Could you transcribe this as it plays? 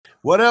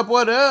What up?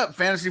 What up?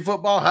 Fantasy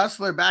Football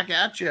Hustler back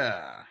at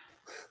ya.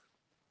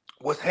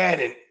 What's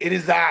happening? It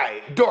is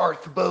I,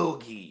 Darth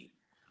Bogey.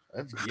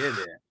 Let's get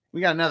it.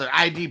 We got another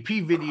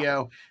IDP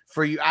video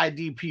for you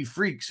IDP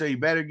freaks, so you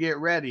better get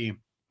ready.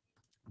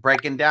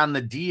 Breaking down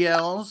the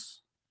DLs.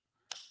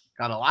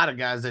 Got a lot of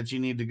guys that you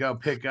need to go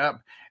pick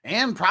up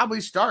and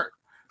probably start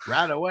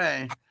right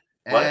away.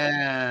 What?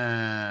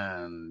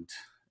 And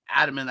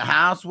Adam in the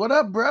house. What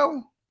up,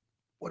 bro?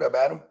 What up,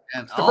 Adam?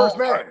 And It's the first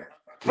man.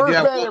 First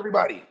man,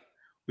 everybody.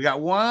 We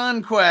got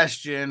one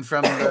question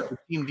from the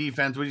team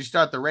defense. Would you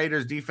start the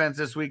Raiders defense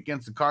this week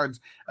against the Cards?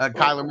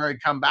 Kyler Murray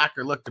come back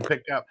or look to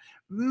pick up?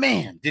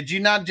 Man, did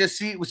you not just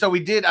see? So we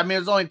did. I mean,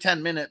 it was only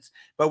 10 minutes,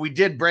 but we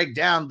did break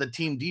down the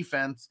team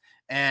defense.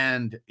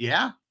 And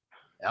yeah,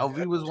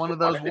 LV was one of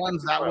those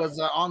ones that was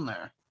on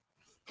there.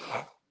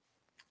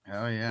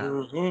 Oh, yeah.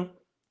 Mm-hmm.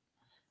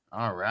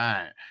 All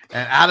right.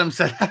 And Adam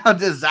said, how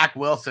does Zach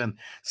Wilson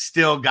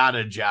still got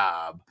a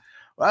job?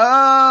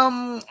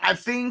 I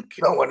think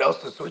no one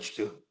else to switch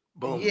to.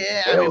 Boom.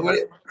 Yeah, I mean,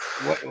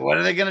 what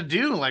are they gonna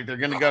do? Like they're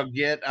gonna go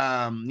get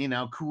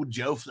cool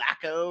Joe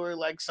Flacco or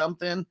like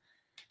something.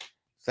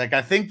 It's like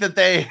I think that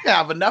they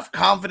have enough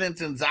confidence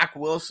in Zach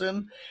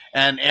Wilson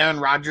and Aaron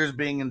Rodgers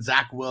being in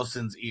Zach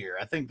Wilson's ear.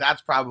 I think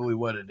that's probably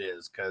what it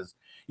is, because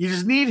you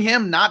just need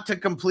him not to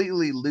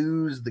completely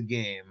lose the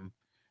game.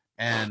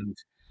 And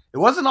it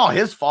wasn't all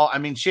his fault. I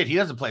mean, shit, he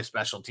doesn't play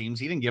special teams.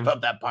 He didn't give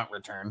up that punt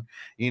return,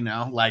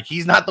 like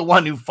he's not the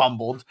one who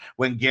fumbled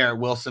when Garrett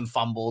Wilson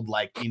fumbled,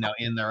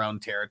 in their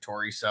own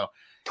territory. So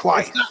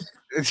twice.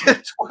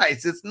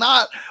 It's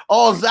not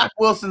all Zach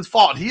Wilson's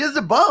fault. He is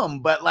a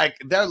bum, but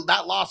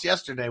that loss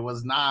yesterday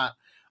was not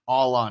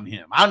all on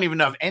him. I don't even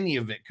know if any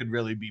of it could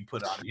really be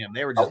put on him.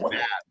 They were just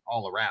bad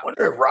all around. I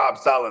wonder if Rob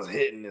Sala's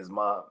hitting his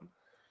mom.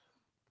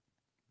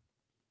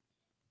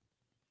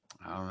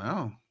 I don't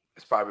know.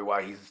 It's probably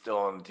why he's still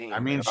on the team. I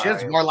mean,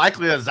 shit's more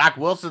likely that Zach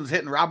Wilson's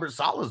hitting Robert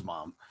Saleh's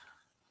mom.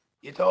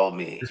 You told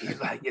me. He's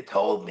like, you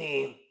told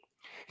me.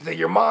 He's like,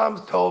 your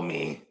mom's told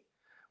me.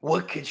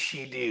 What could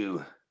she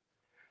do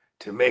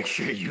to make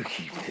sure you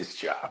keep this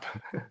job?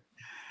 All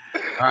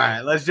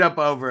right, let's jump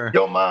over.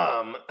 Your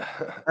mom.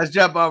 Let's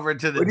jump over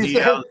to the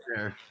DL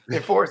there.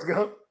 In Forrest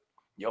Gump.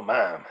 Your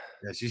mom.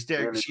 Yeah, she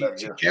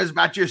cares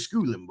about your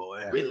schooling,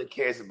 boy. Really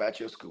cares about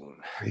your schooling.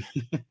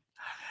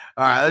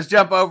 All right, let's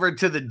jump over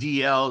to the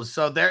DLs.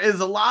 So there is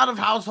a lot of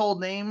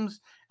household names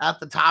at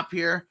the top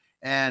here.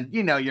 And,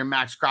 your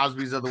Max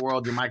Crosby's of the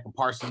world, your Michael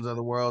Parsons of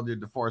the world, your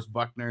DeForest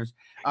Buckners.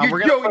 Your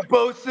Joey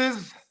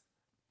Bosa's.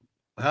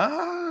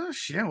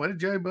 Shit, what did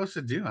Joey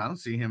Bosa do? I don't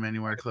see him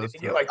anywhere close to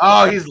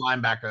he's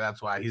linebacker.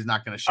 That's why he's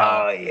not going to show.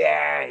 Oh,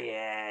 yeah.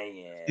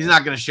 He's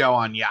not going to show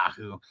on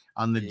Yahoo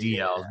on the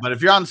DLs. But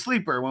if you're on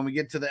Sleeper, when we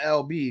get to the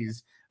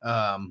LBs,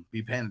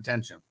 be paying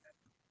attention.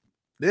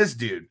 This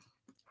dude.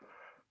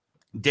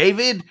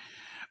 David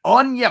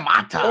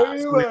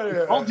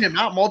Onyemata called him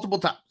out multiple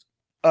times.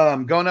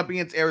 Going up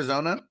against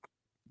Arizona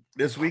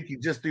this week, he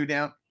just threw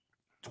down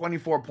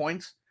 24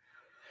 points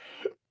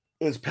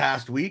this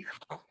past week.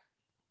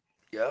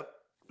 Yep.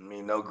 I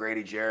mean, no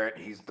Grady Jarrett.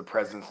 He's the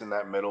presence in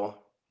that middle.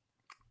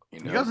 He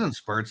goes in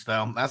spurts,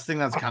 though. That's the thing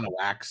that's kind of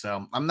whack.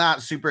 So I'm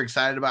not super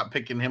excited about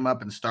picking him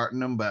up and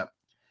starting him, but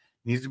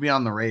he needs to be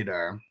on the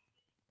radar.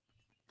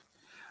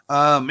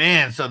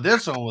 Man, so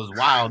this one was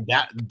wild.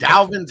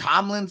 Dalvin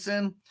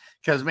Tomlinson,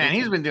 because, man,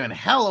 he's been doing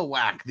hella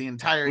whack the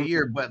entire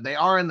year, but they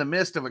are in the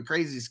midst of a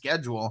crazy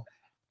schedule.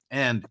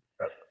 And,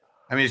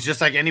 I mean, it's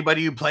just like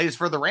anybody who plays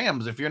for the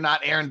Rams. If you're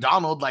not Aaron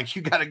Donald,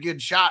 you got a good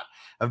shot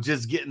of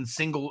just getting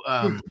single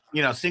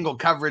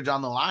coverage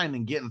on the line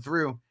and getting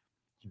through.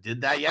 He did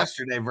that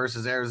yesterday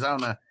versus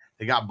Arizona.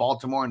 They got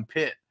Baltimore and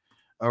Pitt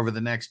over the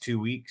next 2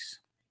 weeks.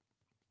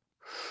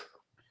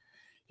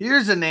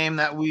 Here's a name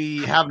that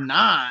we have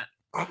not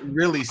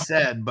really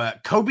said,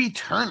 but Kobe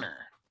Turner.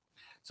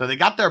 So they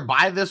got their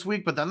bye this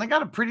week, but then they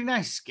got a pretty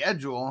nice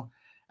schedule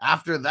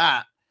after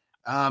that.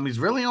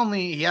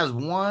 He has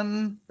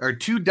 1 or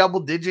 2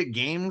 double-digit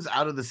games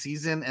out of the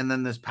season, and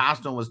then this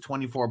past one was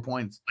 24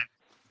 points.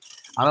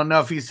 I don't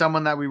know if he's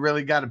someone that we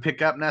really got to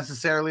pick up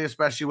necessarily,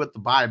 especially with the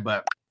bye,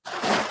 but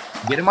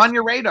get him on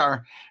your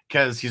radar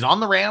because he's on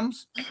the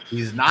Rams.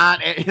 His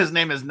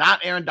name is not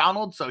Aaron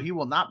Donald, so he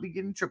will not be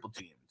getting triple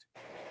teamed.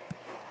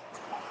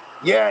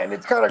 Yeah, and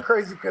it's kind of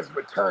crazy because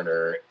with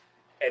Turner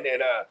and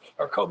then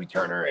Kobe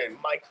Turner and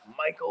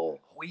Michael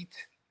Wheat.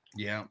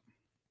 Yeah.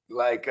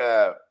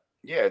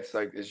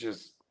 It's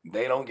just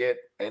they don't get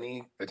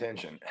any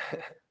attention.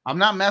 I'm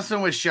not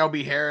messing with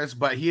Shelby Harris,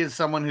 but he is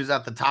someone who's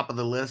at the top of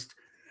the list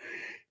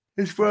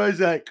as far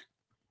as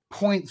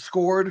points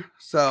scored.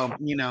 So,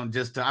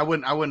 I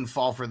wouldn't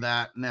fall for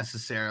that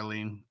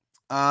necessarily.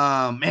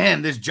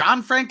 Man, there's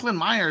John Franklin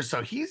Myers,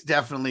 so he's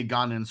definitely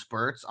gone in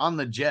spurts on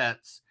the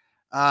Jets.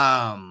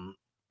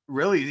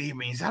 Really, I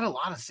mean, he's had a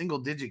lot of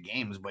single-digit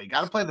games, but you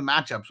got to play the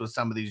matchups with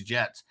some of these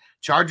Jets.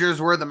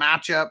 Chargers were the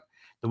matchup.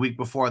 The week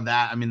before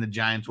that, I mean, the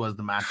Giants was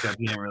the matchup.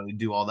 He didn't really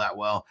do all that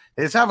well.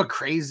 They just have a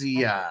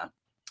crazy,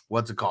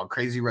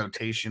 crazy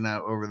rotation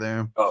out over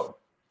there. Oh,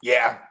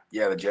 yeah.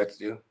 Yeah, the Jets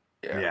do.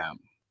 Yeah.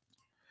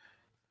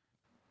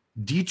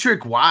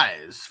 Dietrich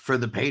Wise for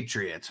the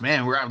Patriots.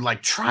 Man, we're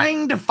like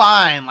trying to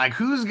find like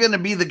who's going to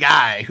be the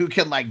guy who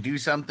can like do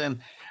something.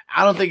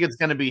 I don't think it's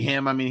going to be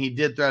him. I mean, he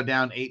did throw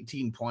down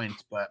 18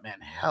 points, but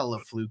man, hella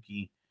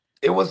fluky.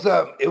 It was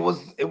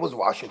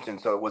Washington,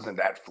 so it wasn't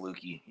that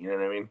fluky. You know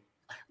what I mean?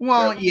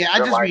 Well, yeah, I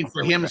just mean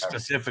for him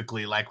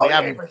specifically. Like, we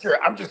have for sure.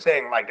 I'm just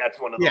saying, like, that's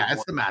one of those. Yeah,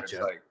 it's the matchup.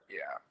 It's like,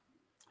 yeah.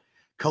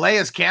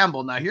 Calais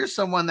Campbell. Now, here's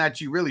someone that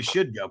you really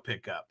should go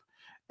pick up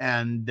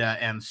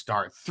and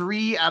start.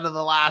 3 out of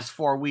the last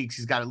 4 weeks,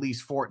 he's got at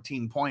least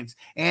 14 points,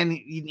 and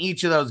in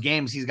each of those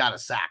games, he's got a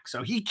sack.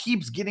 So he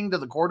keeps getting to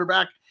the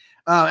quarterback.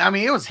 I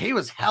mean, he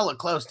was hella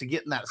close to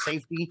getting that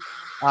safety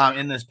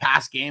in this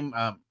past game.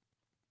 Not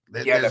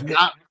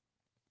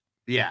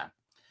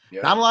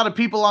a lot of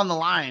people on the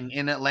line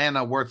in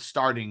Atlanta worth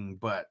starting,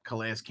 but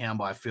Calais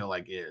Campbell, I feel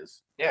like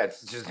is. Yeah,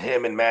 it's just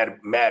him and Mad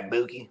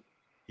Buki.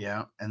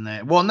 Yeah, and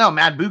then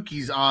Mad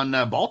Buki's on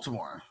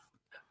Baltimore.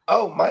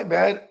 Oh, my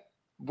bad.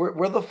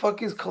 Where the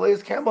fuck is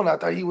Calais Campbell? I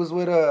thought he was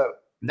with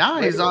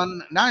Now he's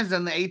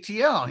in the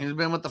ATL. He's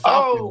been with the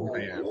Falcons. Oh,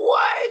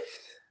 what?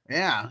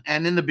 Yeah,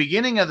 and in the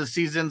beginning of the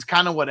season's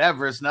kind of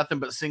whatever. It's nothing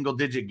but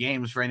single-digit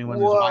games for anyone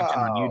who's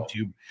watching on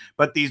YouTube.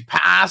 But these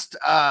past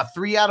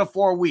 3 out of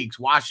 4 weeks,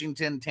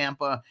 Washington,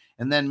 Tampa,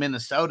 and then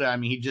Minnesota, I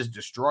mean, he just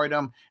destroyed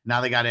them.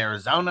 Now they got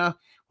Arizona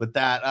with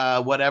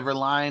that whatever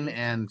line.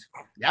 And,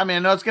 yeah, I mean,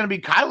 I know it's going to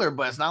be Kyler,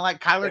 but it's not like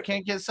Kyler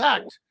can't get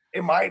sacked.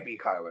 It might be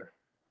Kyler.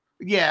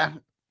 Yeah,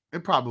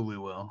 it probably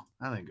will.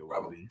 I think it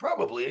will be.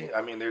 Probably.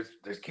 I mean, there's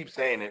keep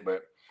saying it,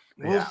 but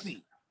we'll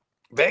see.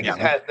 Vegas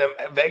has them.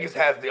 Vegas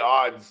has the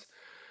odds.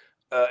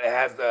 It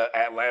has the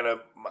Atlanta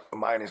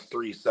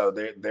 -3, so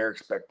they're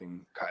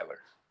expecting Kyler.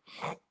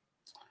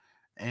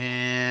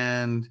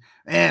 And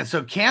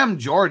so Cam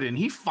Jordan,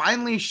 he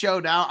finally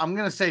showed out. I'm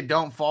gonna say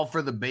don't fall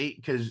for the bait,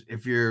 because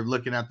if you're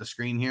looking at the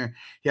screen here,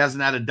 he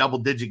hasn't had a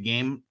double-digit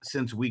game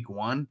since week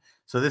 1.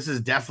 So this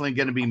is definitely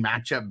going to be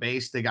matchup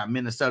based. They got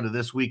Minnesota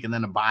this week, and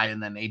then a bye,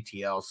 and then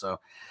ATL. So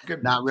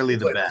not really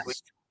the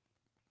best.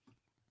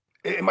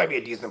 It might be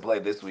a decent play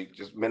this week.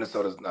 Just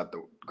Minnesota's not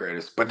the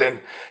greatest. But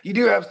then you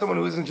do have someone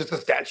who isn't just a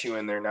statue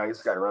in there now.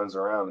 This guy runs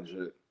around and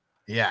shit.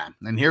 Yeah.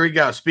 And here we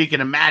go. Speaking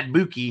of Mad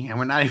Buki, and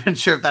we're not even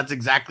sure if that's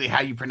exactly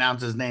how you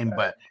pronounce his name,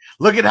 but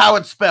look at how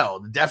it's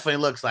spelled. It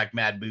definitely looks like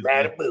Mad Buki.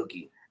 Mad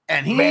Buki.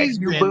 And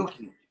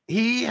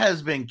he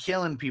has been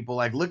killing people.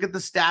 Like, look at the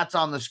stats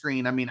on the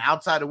screen. I mean,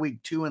 outside of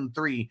week 2 and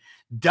 3,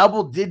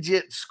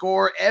 double-digit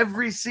score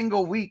every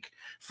single week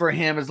for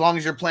him, as long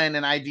as you're playing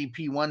an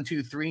IDP 1,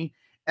 2, 3.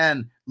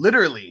 And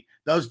literally,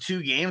 those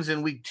 2 games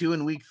in week 2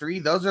 and week 3,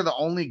 those are the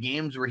only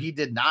games where he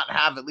did not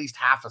have at least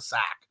half a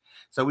sack.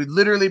 So we've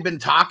literally been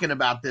talking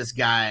about this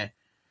guy,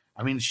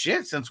 I mean,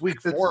 shit, since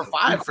week 4 or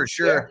 5 for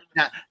sure.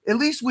 Now, at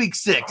least week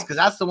 6, because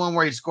that's the one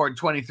where he scored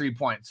 23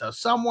 points. So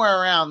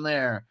somewhere around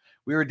there,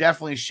 we were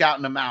definitely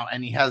shouting him out,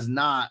 and he has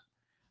not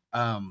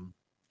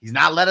he's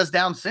not let us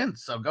down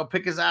since. So go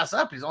pick his ass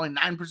up. He's only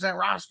 9%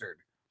 rostered.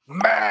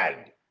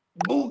 Mad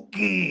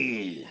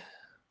Buki.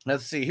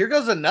 Let's see. Here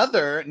goes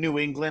another New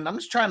England. I'm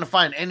just trying to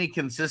find any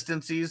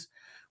consistencies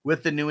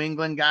with the New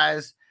England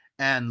guys.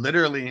 And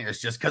literally,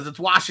 it's just because it's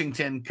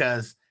Washington,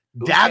 because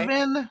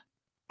Davin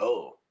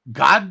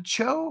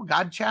Godchow?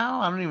 I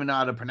don't even know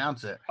how to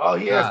pronounce it. Oh,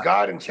 he has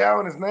God and Chow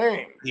in his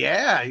name.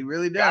 Yeah, he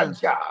really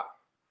does. Godchow.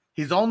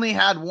 He's only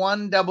had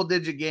 1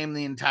 double-digit game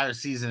the entire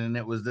season, and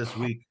it was this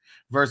week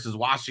versus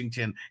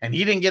Washington. And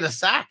he didn't get a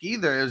sack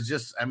either. It was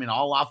just, I mean,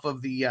 all off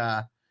of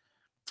the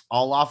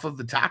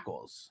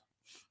tackles.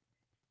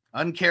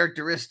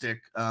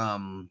 Uncharacteristic.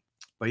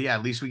 But yeah,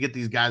 at least we get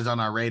these guys on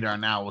our radar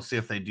now. We'll see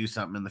if they do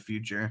something in the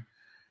future.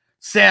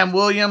 Sam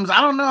Williams.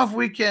 I don't know if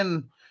we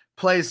can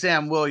play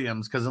Sam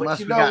Williams, because unless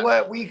we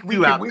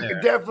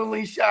can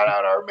definitely shout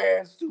out our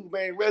man Stu,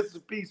 man. Rest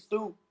in peace,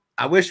 Stu.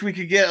 I wish we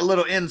could get a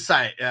little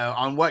insight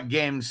on what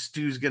games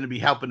Stu's going to be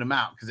helping him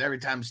out, because every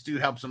time Stu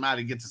helps him out,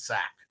 he gets a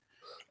sack.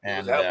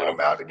 And he was helping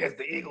him out against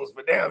the Eagles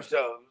for damn sure.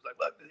 He was like,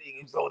 look, the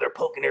Eagles over there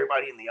poking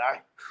everybody in the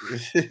eye.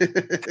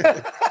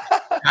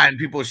 Tying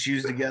people's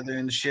shoes together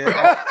and shit.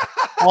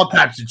 All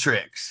types of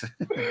tricks.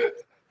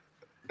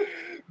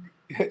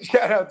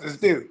 Shout out to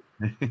Stu.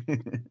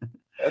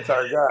 That's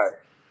our guy.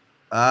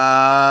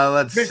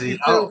 Let's see.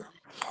 Oh,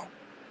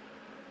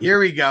 here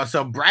we go.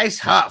 So Bryce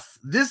Huff.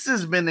 This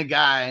has been the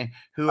guy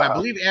who I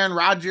believe Aaron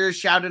Rodgers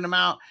shouted him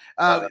out.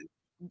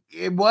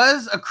 It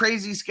was a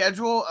crazy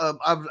schedule of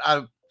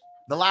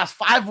the last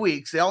 5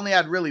 weeks. They only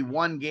had really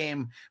 1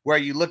 game where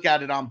you look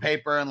at it on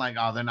paper and like,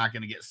 oh, they're not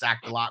going to get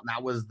sacked a lot. And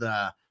that was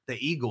the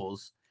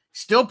Eagles.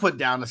 Still put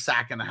down a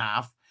sack and a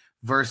half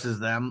versus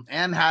them,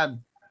 and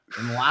had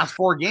in the last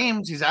 4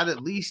 games, he's had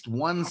at least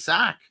 1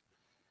 sack.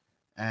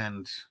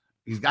 And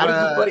he's got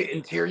a play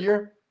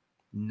interior.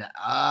 No,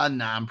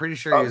 I'm pretty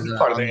sure he's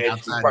part of the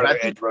edge. He's part of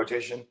the edge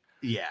rotation.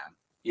 Yeah,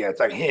 it's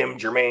like him,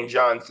 Jermaine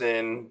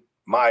Johnson,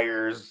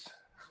 Myers.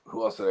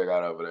 Who else do they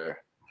got over there?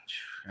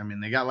 I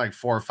mean, they got like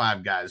 4 or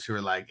 5 guys who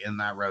are like in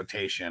that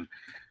rotation.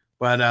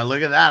 But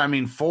look at that. I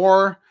mean,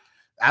 4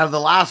 out of the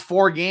last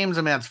 4 games,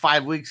 I mean, that's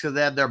 5 weeks because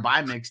they had their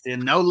bye mixed in,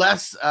 no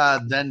less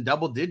than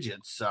double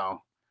digits.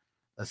 So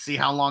let's see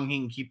how long he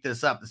can keep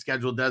this up. The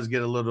schedule does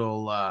get a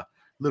little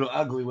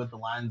ugly with the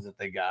lines that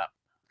they got.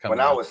 When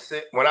I was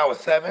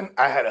 7,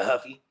 I had a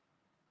Huffy.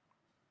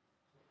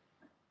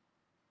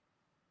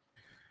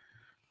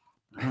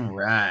 All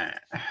right.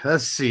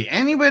 Let's see.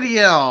 Anybody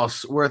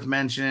else worth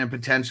mentioning,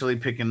 potentially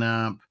picking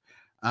up?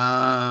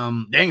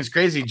 Dang, it's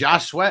crazy.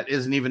 Josh Sweat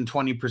isn't even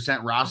 20%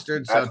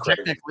 rostered. So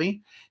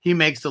technically he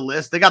makes the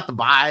list. They got the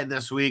bye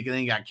this week, and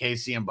then you got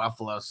KC and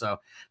Buffalo. So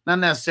not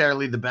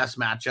necessarily the best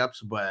matchups,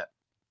 but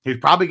he's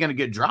probably going to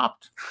get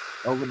dropped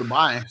over the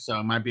bye. So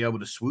I might be able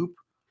to swoop.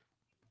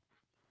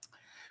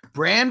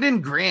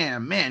 Brandon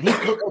Graham, man, he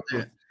killed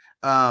it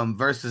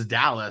versus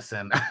Dallas.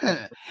 And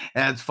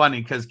it's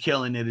funny because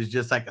killing it is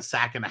just like a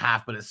sack and a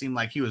half, but it seemed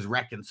like he was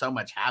wrecking so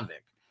much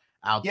havoc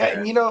out there.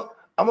 Yeah, and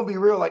I'm gonna be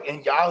real. Like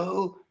in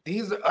Yahoo,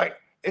 these are like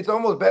it's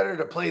almost better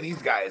to play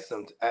these guys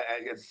at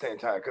the same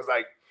time because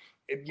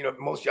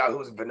most Yahoo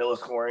is vanilla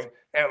scoring,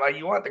 and like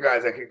you want the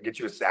guys that can get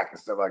you a sack and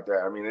stuff like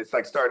that. I mean, it's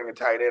like starting a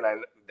tight end.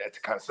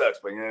 That kind of sucks,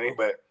 but you know what I mean.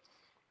 But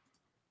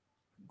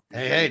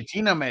hey,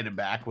 Tino made it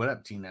back. What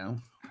up, Tino?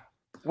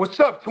 What's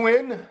up,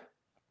 twin?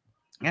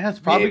 Yeah, it's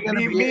probably gonna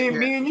be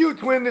me and you,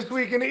 twin, this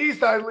week in the East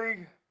Side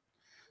League.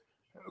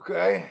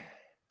 Okay.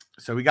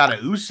 So we got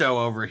a Uso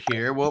over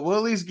here. We'll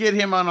at least get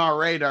him on our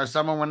radar.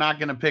 Someone we're not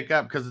going to pick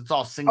up because it's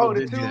all single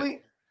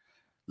digit.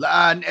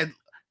 Lecky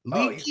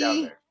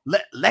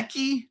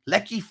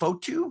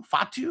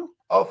Fatu.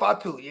 Oh,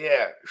 Fatu,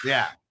 yeah.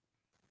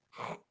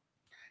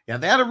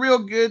 They had a real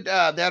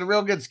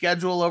good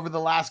schedule over the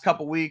last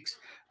couple weeks.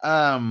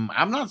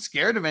 I'm not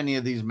scared of any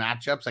of these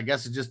matchups. I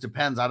guess it just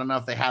depends. I don't know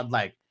if they had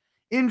like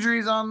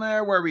injuries on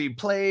there where we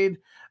played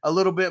a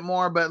little bit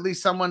more, but at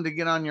least someone to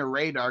get on your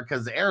radar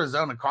because the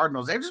Arizona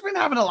Cardinals, they've just been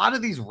having a lot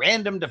of these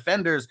random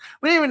defenders.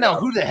 We don't even know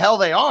who the hell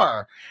they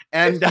are,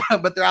 and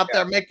but they're out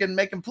there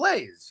making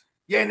plays.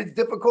 Yeah, and it's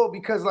difficult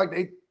because like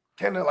they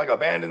tend to like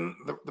abandon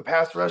the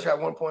pass rush at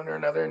one point or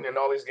another in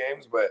all these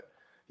games. But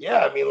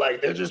yeah, I mean,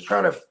 like they're just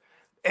trying to.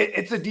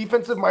 It's a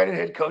defensive-minded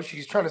head coach.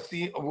 He's trying to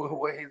see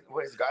what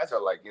his guys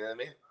are like. You know what I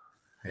mean?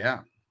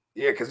 Yeah.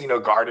 Yeah, because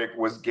Gardick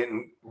was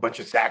getting a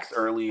bunch of sacks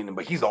early,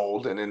 but he's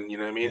old, and then you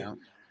know what I mean. Yeah.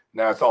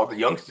 Now it's all the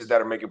youngsters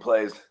that are making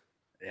plays.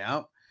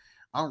 Yeah.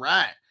 All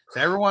right. So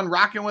everyone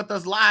rocking with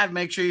us live,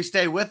 make sure you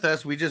stay with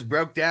us. We just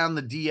broke down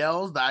the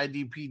DLs, the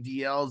IDP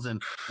DLs,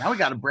 and now we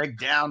got to break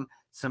down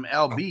some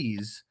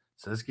LBs.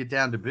 So let's get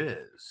down to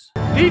biz.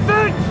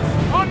 Defense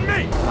on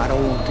me. I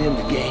don't want them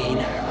to gain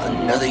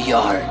another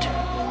yard.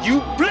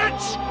 You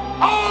blitz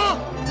all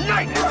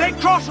night. If they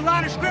cross the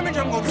line of scrimmage,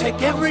 I'm going to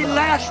take every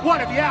last one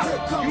of you out.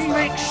 You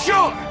make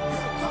sure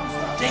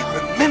they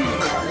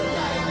remember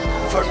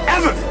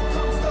forever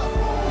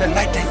the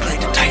night they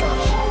played the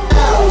Titans.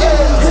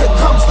 Here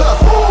comes the